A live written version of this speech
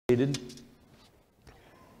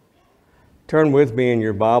Turn with me in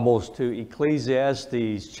your Bibles to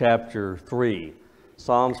Ecclesiastes chapter 3.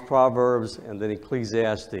 Psalms, Proverbs, and then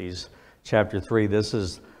Ecclesiastes chapter 3. This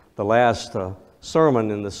is the last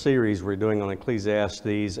sermon in the series we're doing on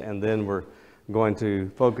Ecclesiastes, and then we're going to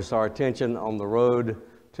focus our attention on the road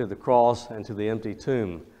to the cross and to the empty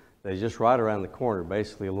tomb. They're just right around the corner,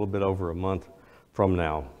 basically a little bit over a month from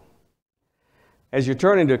now. As you're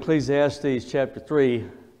turning to Ecclesiastes chapter 3,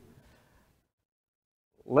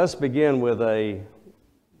 let's begin with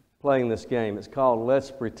playing this game. It's called Let's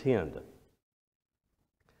Pretend.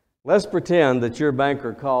 Let's pretend that your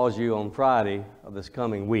banker calls you on Friday of this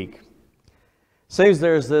coming week. Seems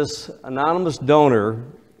there's this anonymous donor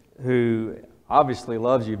who obviously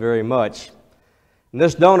loves you very much. And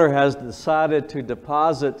this donor has decided to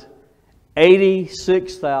deposit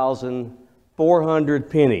 86,400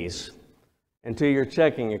 pennies into your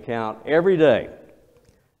checking account every day,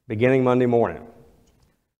 beginning Monday morning.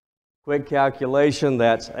 Quick calculation,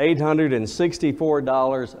 that's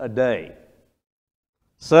 $864 a day,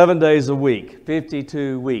 7 days a week,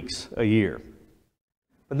 52 weeks a year.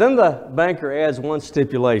 But then the banker adds one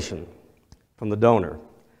stipulation from the donor,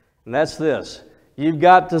 and that's this: you've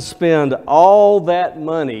got to spend all that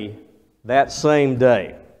money that same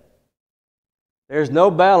day. There's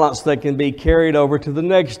no balance that can be carried over to the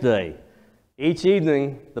next day. Each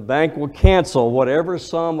evening, the bank will cancel whatever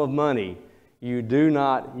sum of money you do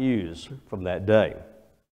not use from that day.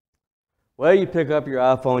 Well, you pick up your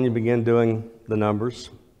iPhone, you begin doing the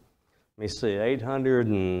numbers. Let me see,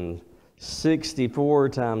 864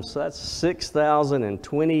 times, that's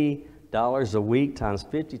 $6,020 a week times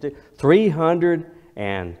 52,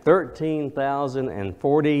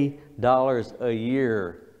 $313,040 a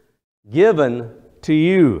year given to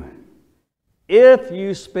you if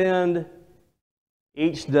you spend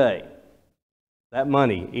each day, that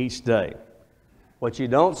money each day. What you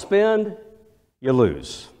don't spend, you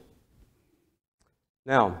lose.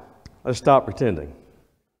 Now, let's stop pretending.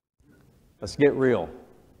 Let's get real.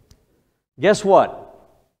 Guess what?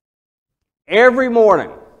 Every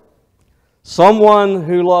morning, someone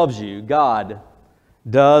who loves you, God,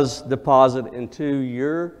 does deposit into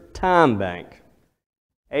your time bank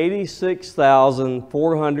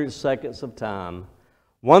 86,400 seconds of time,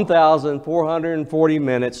 1,440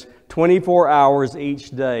 minutes, 24 hours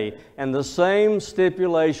each day. And the same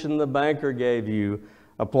stipulation the banker gave you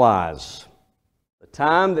applies. The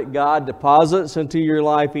time that God deposits into your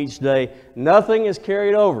life each day, nothing is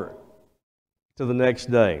carried over to the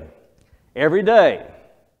next day. Every day,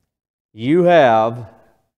 you have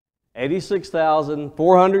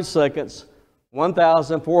 86,400 seconds,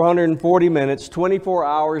 1,440 minutes, 24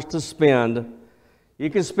 hours to spend. You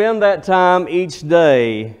can spend that time each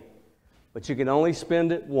day, but you can only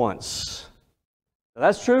spend it once. Now,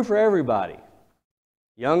 that's true for everybody.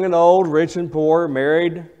 Young and old, rich and poor,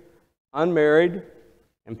 married, unmarried,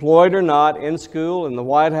 employed or not, in school, in the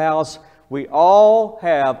White House. We all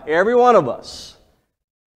have, every one of us,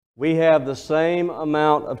 we have the same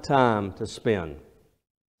amount of time to spend.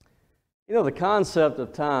 You know, the concept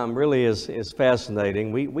of time really is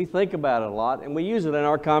fascinating. We think about it a lot, and we use it in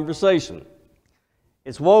our conversation.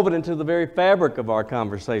 It's woven into the very fabric of our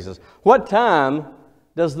conversations. What time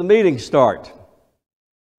does the meeting start?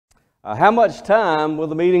 How much time will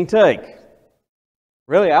the meeting take?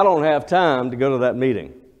 Really, I don't have time to go to that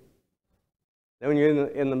meeting. Then when you're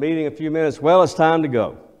in the meeting a few minutes, well, it's time to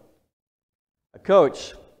go. A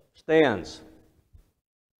coach stands.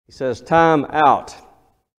 He says, time out.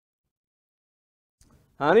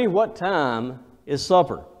 Honey, what time is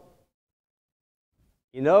supper?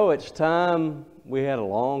 You know, it's time we had a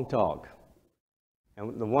long talk.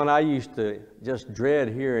 And the one I used to just dread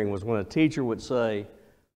hearing was when a teacher would say,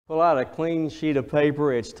 pull out a clean sheet of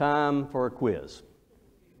paper, it's time for a quiz.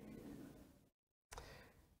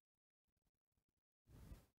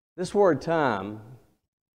 This word time is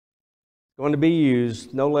going to be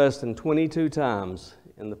used no less than 22 times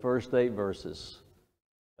in the first 8 verses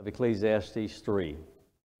of Ecclesiastes 3.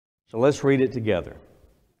 So let's read it together.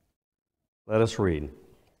 Let us read.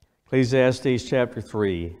 Ecclesiastes chapter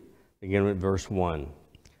 3, beginning with verse 1.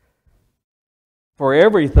 For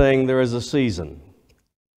everything there is a season,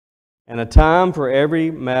 and a time for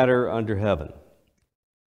every matter under heaven,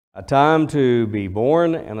 a time to be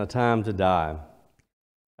born and a time to die,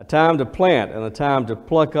 a time to plant and a time to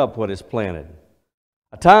pluck up what is planted,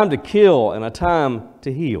 a time to kill and a time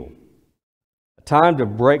to heal, a time to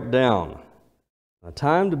break down, a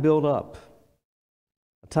time to build up,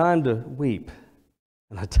 a time to weep,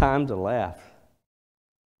 and a time to laugh,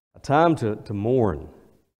 a time to mourn,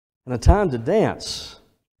 and a time to dance,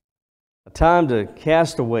 a time to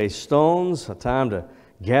cast away stones, a time to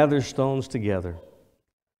gather stones together,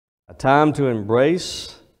 a time to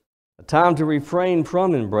embrace, a time to refrain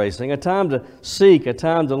from embracing, a time to seek, a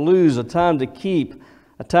time to lose, a time to keep,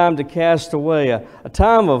 a time to cast away, a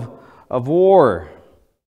time of war,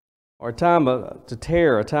 or a time to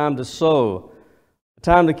tear, a time to sow, a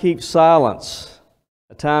time to keep silence,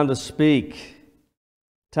 a time to speak,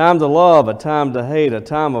 a time to love, a time to hate, a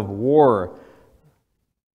time of war,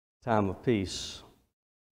 a time of peace.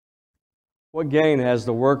 What gain has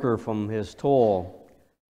the worker from his toil?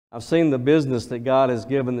 I've seen the business that God has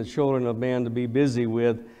given the children of man to be busy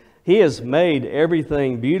with. He has made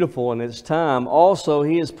everything beautiful in its time. Also,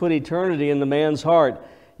 He has put eternity in the man's heart,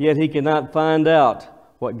 yet he cannot find out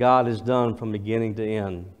what God has done from beginning to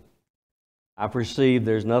end. I perceive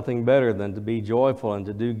there's nothing better than to be joyful and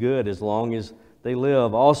to do good as long as they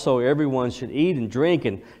live. Also, everyone should eat and drink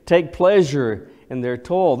and take pleasure in their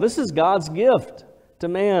toil. This is God's gift to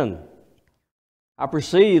man. I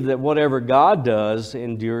perceive that whatever God does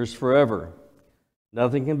endures forever.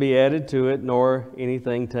 Nothing can be added to it, nor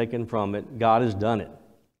anything taken from it. God has done it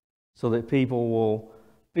so that people will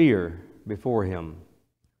fear before Him.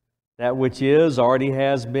 That which is already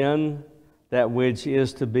has been, that which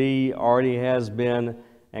is to be already has been,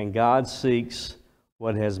 and God seeks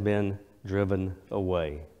what has been driven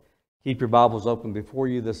away. Keep your Bibles open before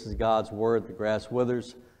you. This is God's Word. The grass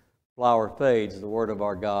withers, flower fades. The Word of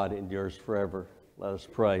our God endures forever. Let us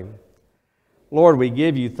pray. Lord, we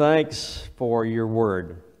give you thanks for your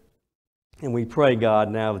word. And we pray, God,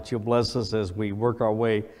 now that you'll bless us as we work our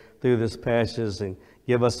way through this passage and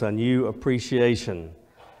give us a new appreciation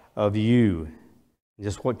of you,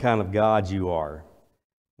 just what kind of God you are.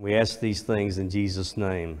 We ask these things in Jesus'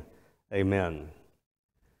 name. Amen.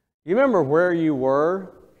 You remember where you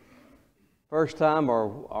were first time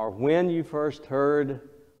or when you first heard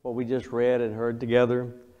what we just read and heard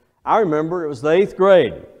together? I remember it was the 8th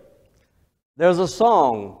grade. There's a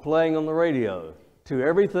song playing on the radio. To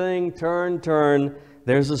everything, turn, turn,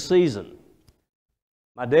 there's a season.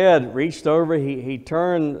 My dad reached over, he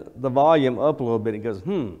turned the volume up a little bit. He goes,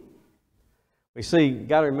 We see, you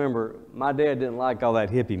got to remember, my dad didn't like all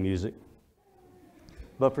that hippie music.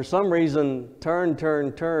 But for some reason, turn,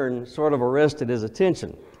 turn, turn sort of arrested his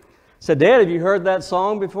attention. I said, Dad, have you heard that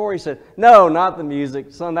song before? He said, no, not the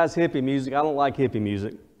music. Son, that's hippie music. I don't like hippie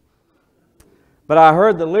music. But I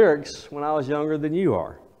heard the lyrics when I was younger than you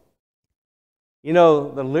are. You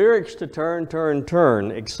know, the lyrics to Turn, Turn,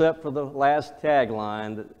 Turn, except for the last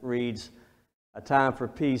tagline that reads, a time for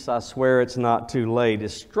peace, I swear it's not too late,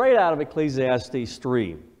 is straight out of Ecclesiastes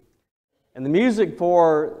 3. And the music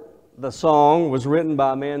for the song was written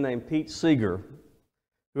by a man named Pete Seeger,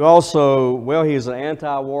 who also, well, he's an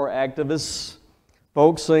anti-war activist,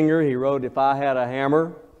 folk singer. He wrote, If I Had a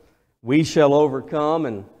Hammer, We Shall Overcome,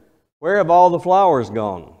 and Where Have All the Flowers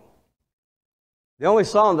Gone? The only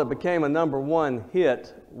song that became a #1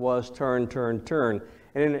 hit was Turn, Turn, Turn.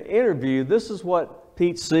 And in an interview, this is what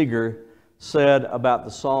Pete Seeger said about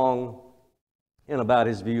the song and about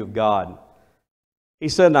his view of God. He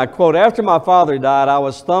said, and I quote, after my father died, I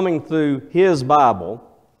was thumbing through his Bible,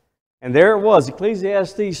 and there it was,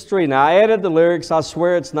 Ecclesiastes 3. Now, I added the lyrics, I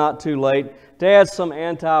swear it's not too late, to add some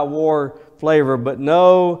anti-war flavor, but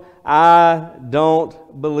no, I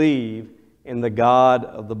don't believe in the God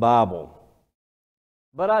of the Bible.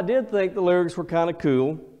 But I did think the lyrics were kind of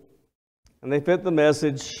cool, and they fit the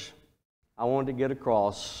message I wanted to get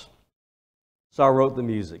across, so I wrote the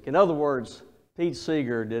music. In other words, Pete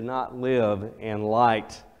Seeger did not live in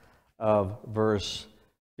light of verse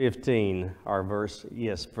 15, or verse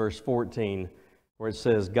 14, where it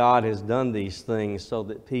says, God has done these things so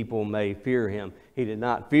that people may fear Him. He did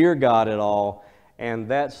not fear God at all, and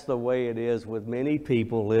that's the way it is with many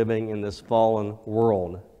people living in this fallen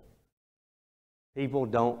world. People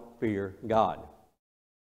don't fear God.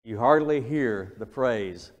 You hardly hear the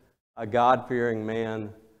phrase, a God-fearing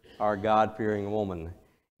man or a God-fearing woman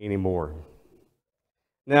anymore.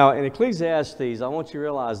 Now, in Ecclesiastes, I want you to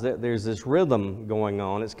realize that there's this rhythm going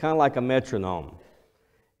on. It's kind of like a metronome.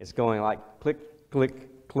 It's going like click,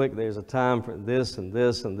 click, click. There's a time for this and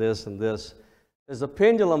this and this and this. There's a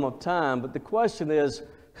pendulum of time, but the question is,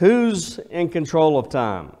 who's in control of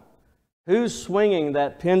time? Who's swinging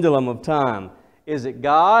that pendulum of time? Is it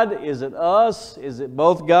God? Is it us? Is it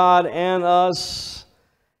both God and us?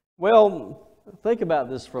 Well, think about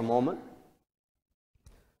this for a moment.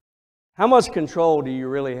 How much control do you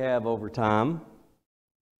really have over time?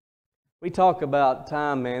 We talk about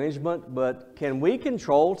time management, but can we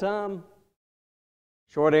control time?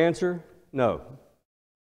 Short answer, no.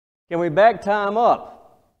 Can we back time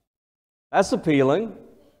up? That's appealing.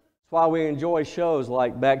 That's That's why we enjoy shows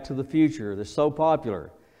like Back to the Future. They're so popular.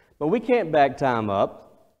 But we can't back time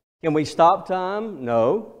up. Can we stop time?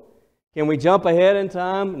 No. Can we jump ahead in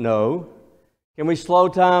time? No. Can we slow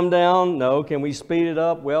time down? No. Can we speed it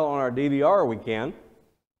up? Well, on our DVR we can.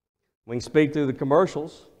 We can speak through the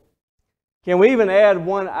commercials. Can we even add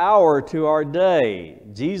 1 hour to our day?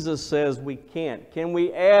 Jesus says we can't. Can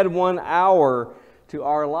we add 1 hour to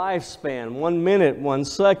our lifespan? 1 minute, 1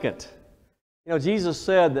 second? You know, Jesus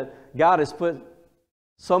said that God has put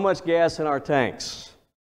so much gas in our tanks.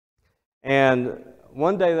 And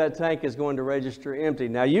one day that tank is going to register empty.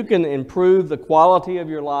 Now, you can improve the quality of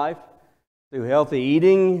your life through healthy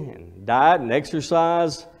eating and diet and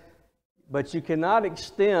exercise, but you cannot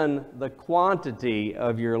extend the quantity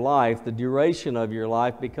of your life, the duration of your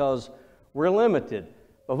life, because we're limited.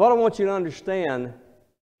 But what I want you to understand,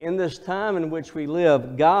 in this time in which we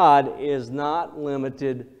live, God is not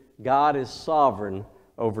limited. God is sovereign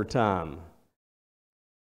over time.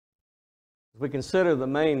 As we consider the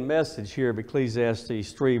main message here of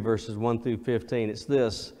Ecclesiastes 3, verses 1 through 15, it's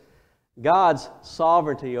this: God's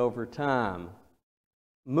sovereignty over time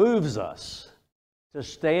moves us to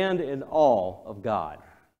stand in awe of God.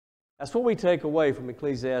 That's what we take away from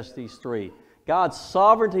Ecclesiastes 3. God's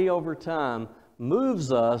sovereignty over time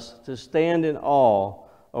moves us to stand in awe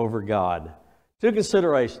over God. Two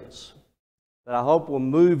considerations that I hope will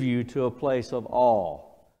move you to a place of awe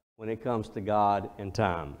when it comes to God and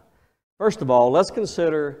time. First of all, let's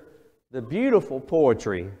consider the beautiful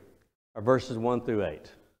poetry of verses 1 through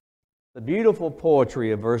 8. The beautiful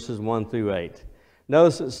poetry of verses 1 through 8.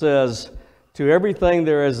 Notice it says, "To everything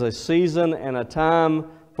there is a season and a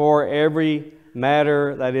time for every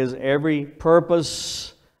matter," that is, every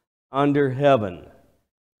purpose under heaven.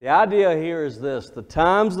 The idea here is this: the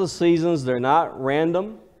times, the seasons, they're not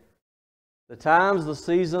random. The times, the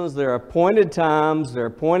seasons, they're appointed times, they're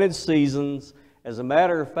appointed seasons. As a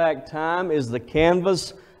matter of fact, time is the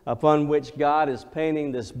canvas upon which God is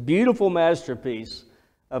painting this beautiful masterpiece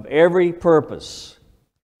of every purpose.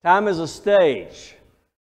 Time is a stage.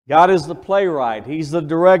 God is the playwright. He's the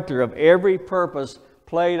director of every purpose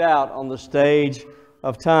played out on the stage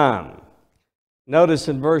of time. Notice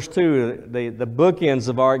in verse 2, the bookends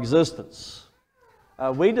of our existence.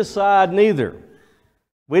 We decide neither.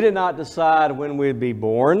 We did not decide when we'd be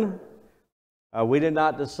born. We did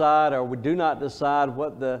not decide, or we do not decide,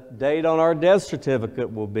 what the date on our death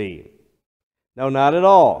certificate will be. No, not at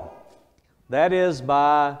all. That is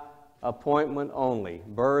by appointment only,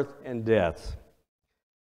 birth and death.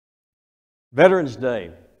 Veterans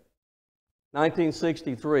Day,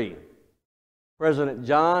 1963. President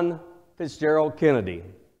John Fitzgerald Kennedy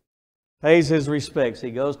pays his respects.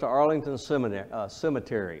 He goes to Arlington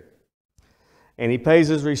Cemetery, and he pays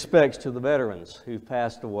his respects to the veterans who've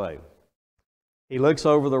passed away. He looks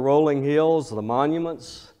over the rolling hills, the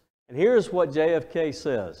monuments, and here's what JFK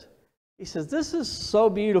says. He says, "This is so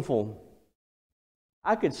beautiful,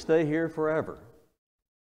 I could stay here forever."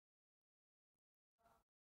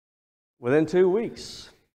 Within 2 weeks,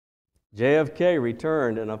 JFK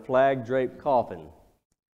returned in a flag-draped coffin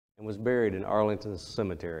and was buried in Arlington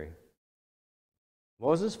Cemetery. What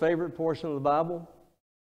was his favorite portion of the Bible?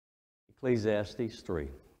 Ecclesiastes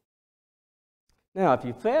 3. Now, if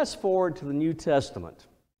you fast forward to the New Testament,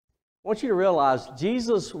 I want you to realize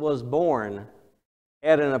Jesus was born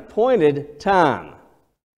at an appointed time.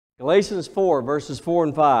 Galatians 4, verses 4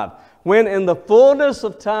 and 5. When the fullness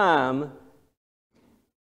of time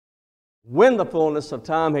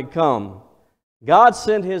had come, God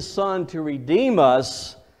sent His Son to redeem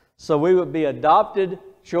us so we would be adopted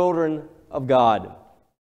children of God.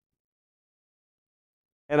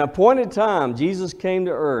 At an appointed time, Jesus came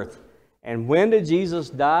to earth. And when did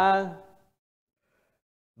Jesus die?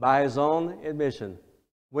 By His own admission,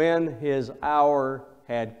 when His hour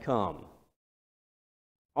had come.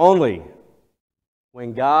 Only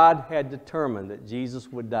when God had determined that Jesus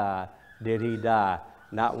would die, did He die.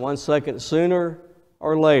 Not 1 second sooner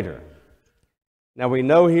or later. Now we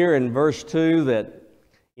know here in verse 2 that,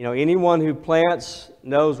 anyone who plants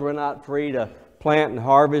knows we're not free to plant and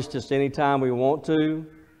harvest just any time we want to.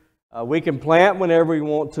 We can plant whenever we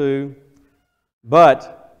want to.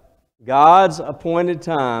 But God's appointed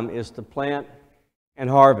time is to plant and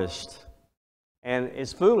harvest. And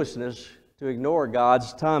it's foolishness to ignore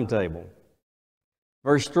God's timetable.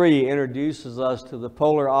 Verse 3 introduces us to the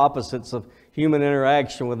polar opposites of human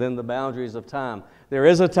interaction within the boundaries of time. There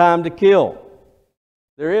is a time to kill.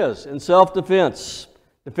 There is, in self-defense,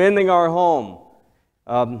 defending our home.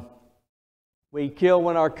 We kill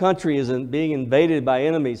when our country is being invaded by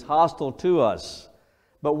enemies hostile to us.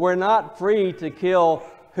 But we're not free to kill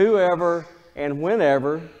whoever and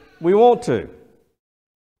whenever we want to.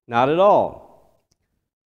 Not at all.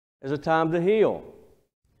 There's a time to heal.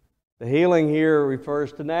 The healing here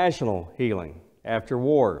refers to national healing after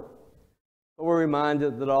war. But we're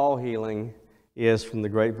reminded that all healing is from the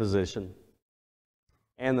great physician,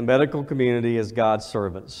 and the medical community is God's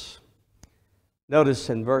servants. Notice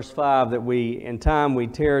in verse 5 that in time we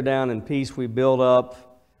tear down, in peace we build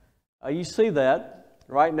up. You see that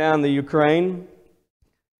right now in the Ukraine.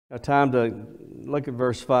 A time to, look at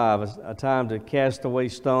verse 5, a time to cast away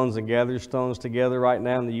stones and gather stones together. Right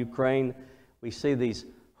now in the Ukraine, we see these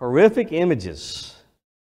horrific images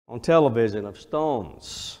on television of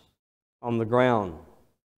stones on the ground,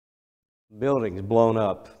 buildings blown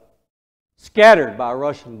up, scattered by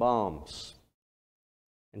Russian bombs.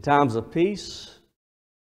 In times of peace,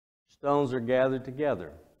 stones are gathered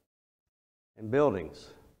together and buildings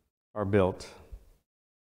are built.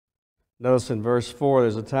 Notice in verse 4,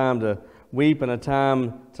 there's a time to weep and a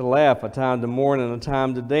time to laugh, a time to mourn and a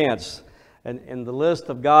time to dance. And in the list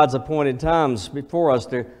of God's appointed times before us,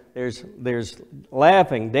 there's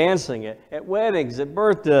laughing, dancing at weddings, at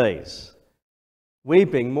birthdays,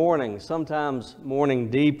 weeping, mourning, sometimes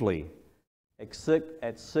mourning deeply,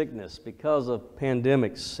 at sickness because of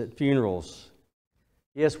pandemics, at funerals.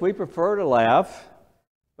 Yes, we prefer to laugh,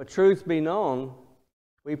 but truth be known,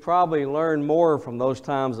 we probably learn more from those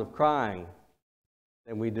times of crying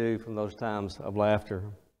than we do from those times of laughter.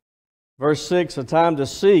 Verse 6, a time to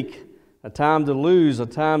seek, a time to lose, a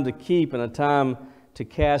time to keep, and a time to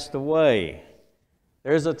cast away.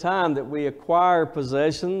 There's a time that we acquire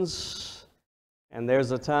possessions, and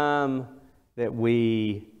there's a time that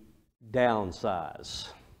we downsize.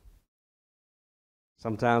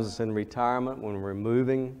 Sometimes it's in retirement when we're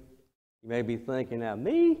moving. You may be thinking, now,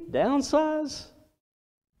 me? Downsize?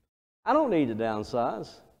 I don't need to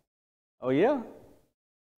downsize. Oh, yeah?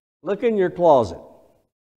 Look in your closet.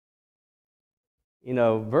 You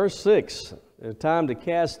know, verse 6, a time to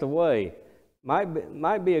cast away.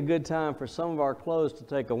 Might be a good time for some of our clothes to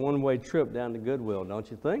take a one-way trip down to Goodwill, don't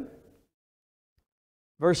you think?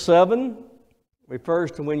 Verse 7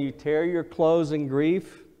 refers to when you tear your clothes in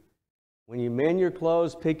grief. When you mend your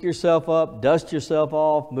clothes, pick yourself up, dust yourself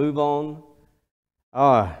off, move on.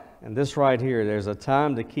 And this right here, there's a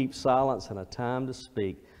time to keep silence and a time to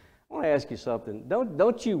speak. I want to ask you something.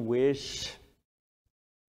 Don't you wish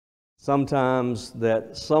sometimes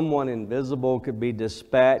that someone invisible could be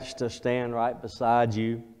dispatched to stand right beside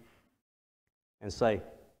you and say,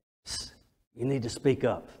 you need to speak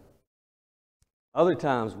up? Other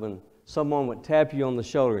times when someone would tap you on the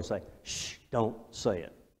shoulder and say, shh, don't say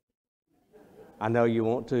it. I know you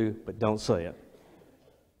want to, but don't say it.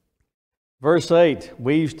 Verse 8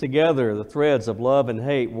 weaves together the threads of love and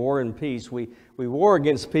hate, war and peace. We war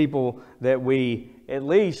against people that we at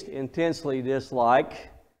least intensely dislike.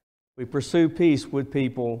 We pursue peace with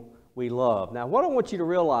people we love. Now, what I want you to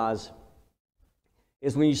realize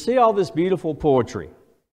is when you see all this beautiful poetry,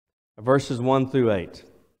 verses 1 through 8,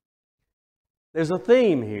 there's a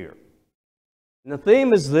theme here. And the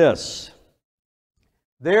theme is this: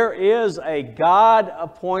 there is a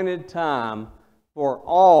God-appointed time for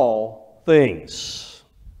all things.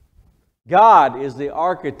 God is the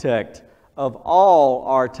architect of all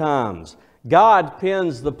our times. God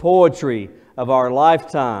pens the poetry of our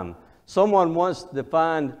lifetime. Someone once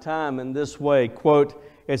defined time in this way, quote,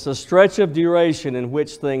 it's a stretch of duration in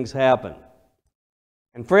which things happen.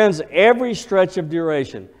 And friends, every stretch of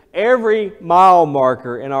duration, every mile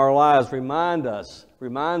marker in our lives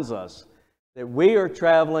reminds us that we are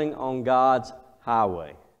traveling on God's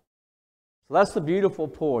highway. So that's the beautiful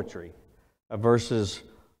poetry of verses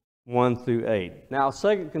 1 through 8. Now,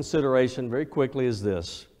 second consideration very quickly is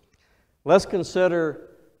this. Let's consider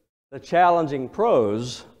the challenging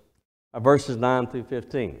prose of verses 9 through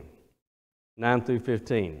 15. 9 through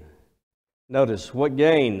 15. Notice, what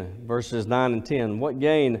gain, verses 9 and 10, what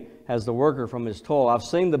gain has the worker from his toil? I've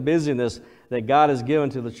seen the busyness that God has given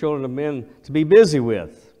to the children of men to be busy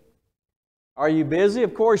with. Are you busy?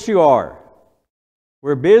 Of course you are.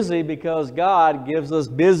 We're busy because God gives us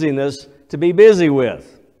busyness to be busy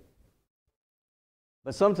with.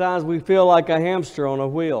 But sometimes we feel like a hamster on a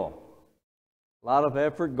wheel. A lot of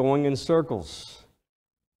effort going in circles.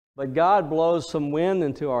 But God blows some wind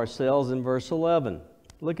into our sails in verse 11.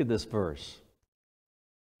 Look at this verse.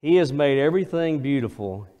 He has made everything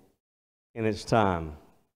beautiful in its time.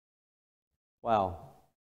 Wow.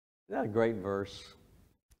 Isn't that a great verse?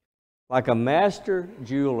 Like a master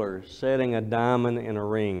jeweler setting a diamond in a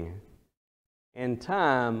ring. In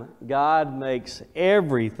time, God makes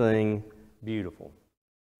everything beautiful.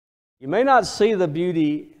 You may not see the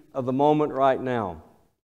beauty of the moment right now.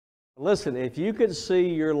 Listen, if you could see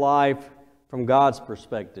your life from God's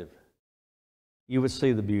perspective, you would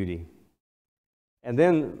see the beauty. And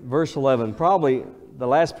then verse 11, probably the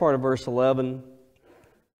last part of verse 11,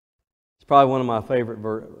 it's probably one of my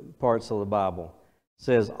favorite parts of the Bible. It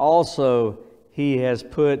says, also He has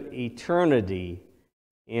put eternity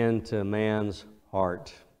into man's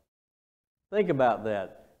heart. Think about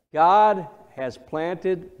that. God has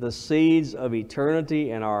planted the seeds of eternity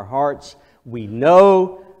in our hearts. We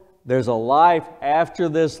know there's a life after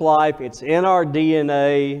this life. It's in our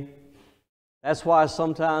DNA. That's why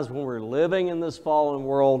sometimes when we're living in this fallen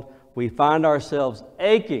world, we find ourselves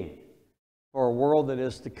aching for a world that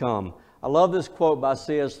is to come. I love this quote by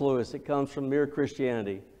C.S. Lewis. It comes from Mere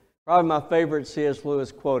Christianity. Probably my favorite C.S.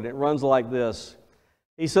 Lewis quote. It runs like this.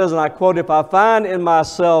 He says, and I quote, if I find in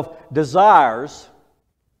myself desires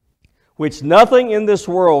which nothing in this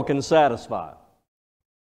world can satisfy, if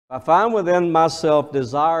I find within myself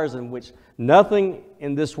desires in which nothing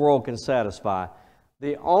in this world can satisfy,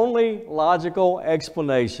 the only logical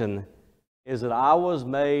explanation is that I was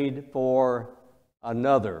made for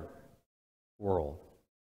another world.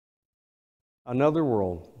 Another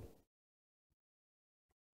world.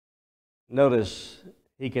 Notice,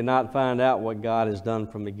 he cannot find out what God has done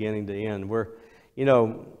from beginning to end. We're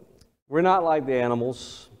not like the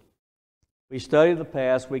animals. We study the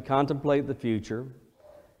past, we contemplate the future.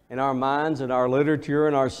 In our minds, in our literature,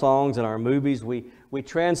 in our songs, in our movies, we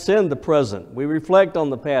transcend the present. We reflect on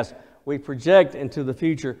the past. We project into the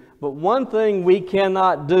future. But one thing we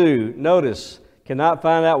cannot do, notice, cannot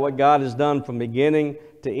find out what God has done from beginning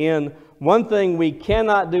to end. One thing we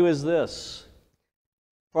cannot do is this.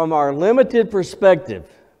 From our limited perspective,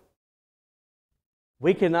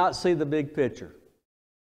 we cannot see the big picture.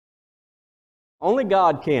 Only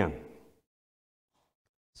God can.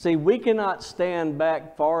 See, we cannot stand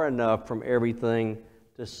back far enough from everything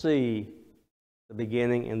to see the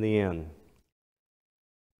beginning and the end.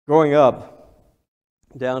 Growing up,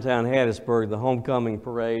 downtown Hattiesburg, the homecoming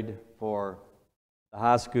parade for the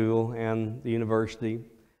high school and the university,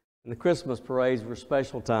 and the Christmas parades were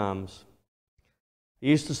special times. I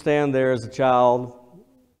used to stand there as a child,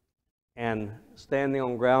 and standing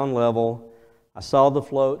on ground level, I saw the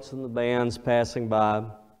floats and the bands passing by,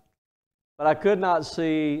 but I could not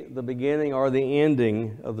see the beginning or the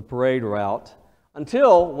ending of the parade route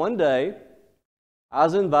until one day I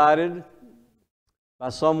was invited by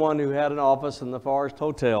someone who had an office in the Forest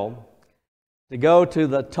Hotel to go to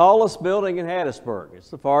the tallest building in Hattiesburg. It's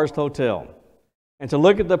the Forest Hotel. And to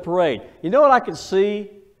look at the parade. You know what I could see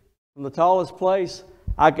from the tallest place?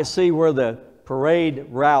 I could see where the parade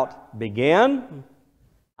route began.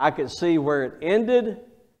 I could see where it ended.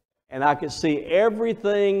 And I could see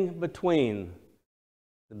everything between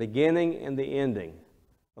the beginning and the ending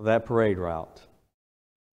of that parade route.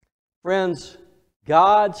 Friends,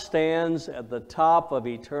 God stands at the top of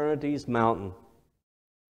eternity's mountain,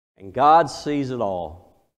 and God sees it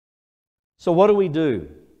all. So what do?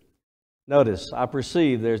 Notice, I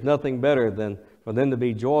perceive there's nothing better than for them to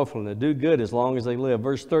be joyful and to do good as long as they live.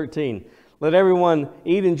 Verse 13, let everyone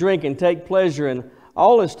eat and drink and take pleasure in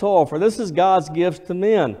all his toil, for this is God's gift to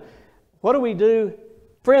men. What do?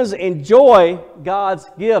 Friends, enjoy God's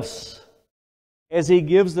gifts as He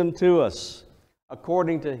gives them to us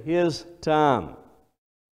according to His time.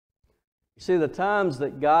 You see, the times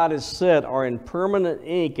that God has set are in permanent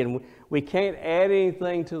ink, and we can't add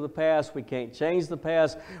anything to the past. We can't change the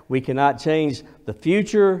past. We cannot change the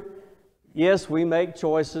future. Yes, we make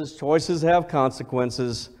choices. Choices have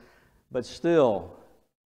consequences, but still,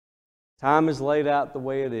 time is laid out the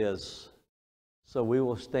way it is. So we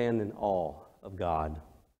will stand in awe of God.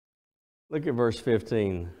 Look at verse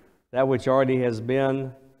 15. That which already has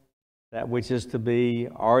been, that which is to be,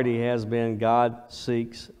 already has been. God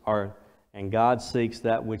seeks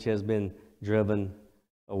that which has been driven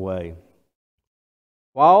away.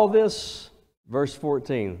 Why all this? Verse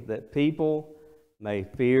 14, that people may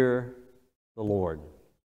fear the Lord.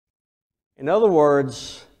 In other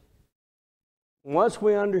words, once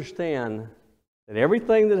we understand that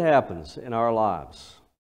everything that happens in our lives,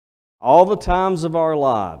 all the times of our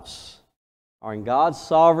lives, are in God's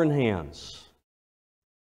sovereign hands.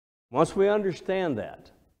 Once we understand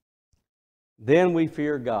that, then we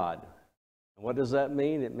fear God. And what does that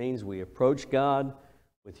mean? It means we approach God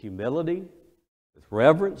with humility, with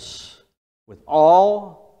reverence, with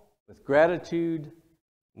awe, with gratitude,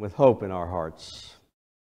 and with hope in our hearts.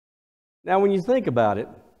 Now, when you think about it,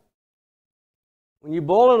 when you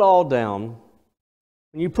boil it all down,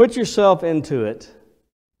 when you put yourself into it,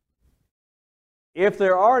 if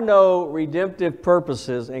there are no redemptive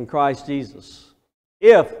purposes in Christ Jesus,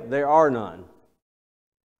 if there are none,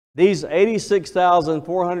 These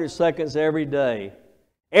 86,400 seconds every day,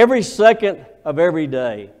 every second of every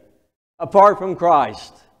day, apart from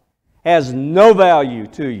Christ, has no value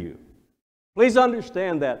to you. Please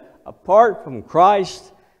understand that. Apart from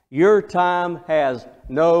Christ, your time has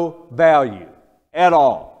no value at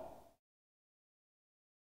all.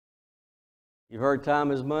 You've heard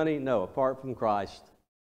time is money? No, apart from Christ,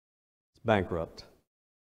 it's bankrupt.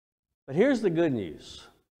 But here's the good news.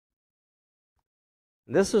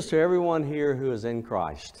 This is to everyone here who is in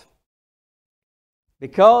Christ.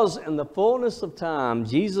 Because in the fullness of time,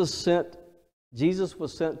 Jesus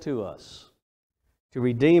was sent to us to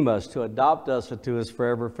redeem us, to adopt us into His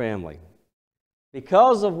forever family.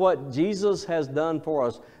 Because of what Jesus has done for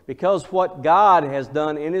us, because what God has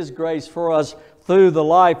done in His grace for us through the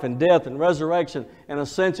life and death and resurrection and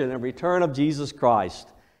ascension and return of Jesus Christ,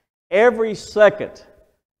 every second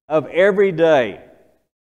of every day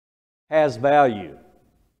has value.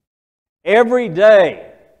 Every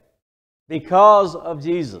day, because of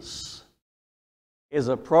Jesus, is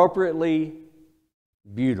appropriately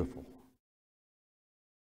beautiful.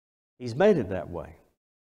 He's made it that way.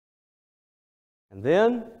 And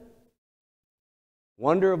then,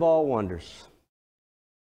 wonder of all wonders.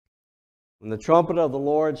 When the trumpet of the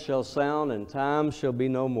Lord shall sound and time shall be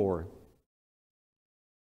no more,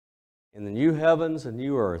 in the new heavens and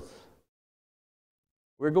new earth,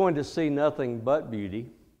 we're going to see nothing but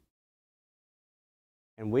beauty.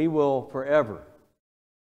 And we will forever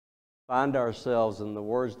find ourselves, in the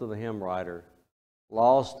words of the hymn writer,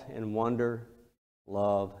 lost in wonder,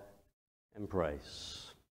 love, and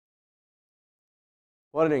praise.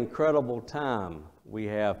 What an incredible time we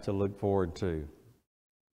have to look forward to.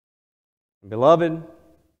 Beloved,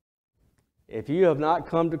 if you have not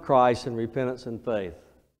come to Christ in repentance and faith,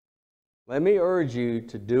 let me urge you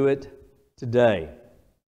to do it today.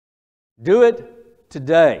 Do it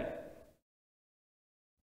today,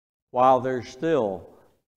 while there's still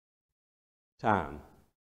time.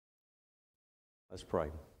 Let's pray.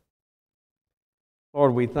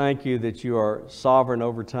 Lord, we thank You that You are sovereign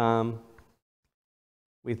over time.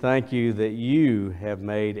 We thank You that You have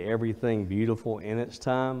made everything beautiful in its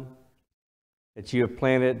time, that You have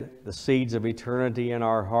planted the seeds of eternity in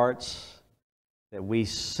our hearts, that we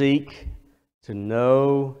seek to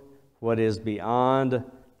know what is beyond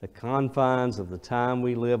the confines of the time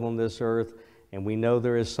we live on this earth. And we know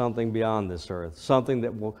there is something beyond this earth, something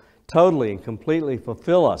that will totally and completely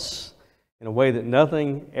fulfill us in a way that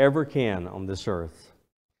nothing ever can on this earth.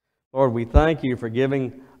 Lord, we thank You for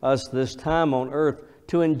giving us this time on earth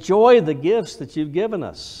to enjoy the gifts that You've given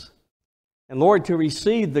us. And Lord, to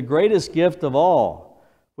receive the greatest gift of all,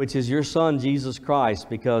 which is Your Son, Jesus Christ,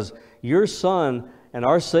 because Your Son and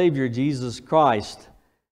our Savior, Jesus Christ,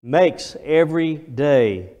 makes every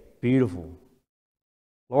day beautiful.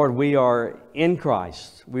 Lord, we are in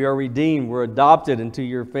Christ. We are redeemed. We're adopted into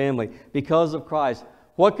Your family because of Christ.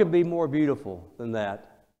 What could be more beautiful than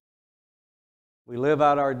that? We live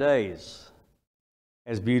out our days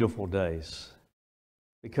as beautiful days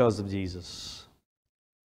because of Jesus.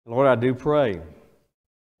 Lord, I do pray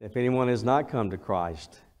if anyone has not come to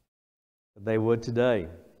Christ, that they would today.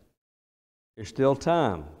 There's still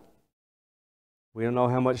time. We don't know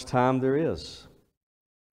how much time there is.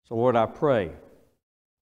 So, Lord, I pray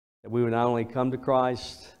that we would not only come to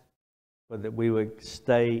Christ, but that we would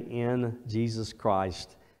stay in Jesus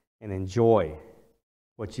Christ and enjoy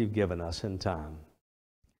what You've given us in time.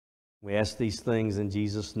 We ask these things in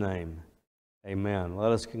Jesus' name. Amen.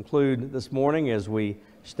 Let us conclude this morning as we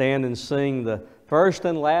stand and sing the first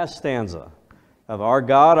and last stanza of Our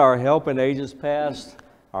God, Our Help in Ages Past,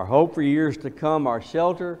 Our Hope for Years to Come, Our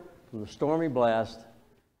Shelter from the Stormy Blast,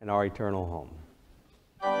 and Our Eternal Home.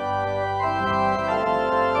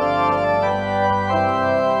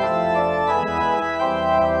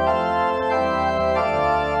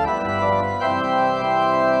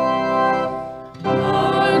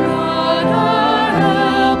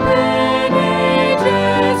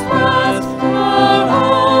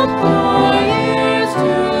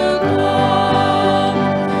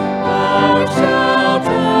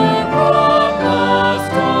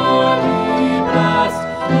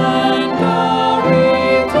 And God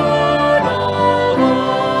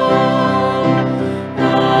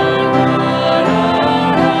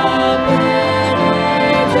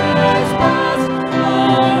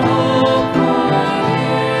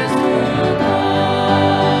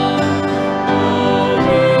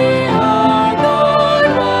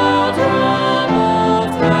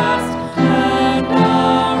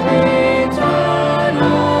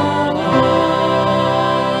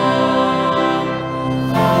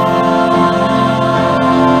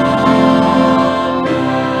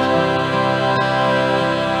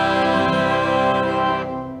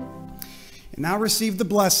Now receive the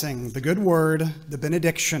blessing, the good word, the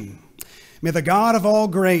benediction. May the God of all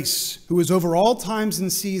grace, who is over all times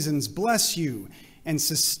and seasons, bless you and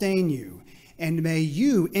sustain you. And may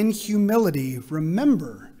you, in humility,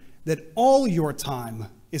 remember that all your time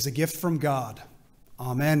is a gift from God.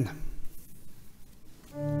 Amen.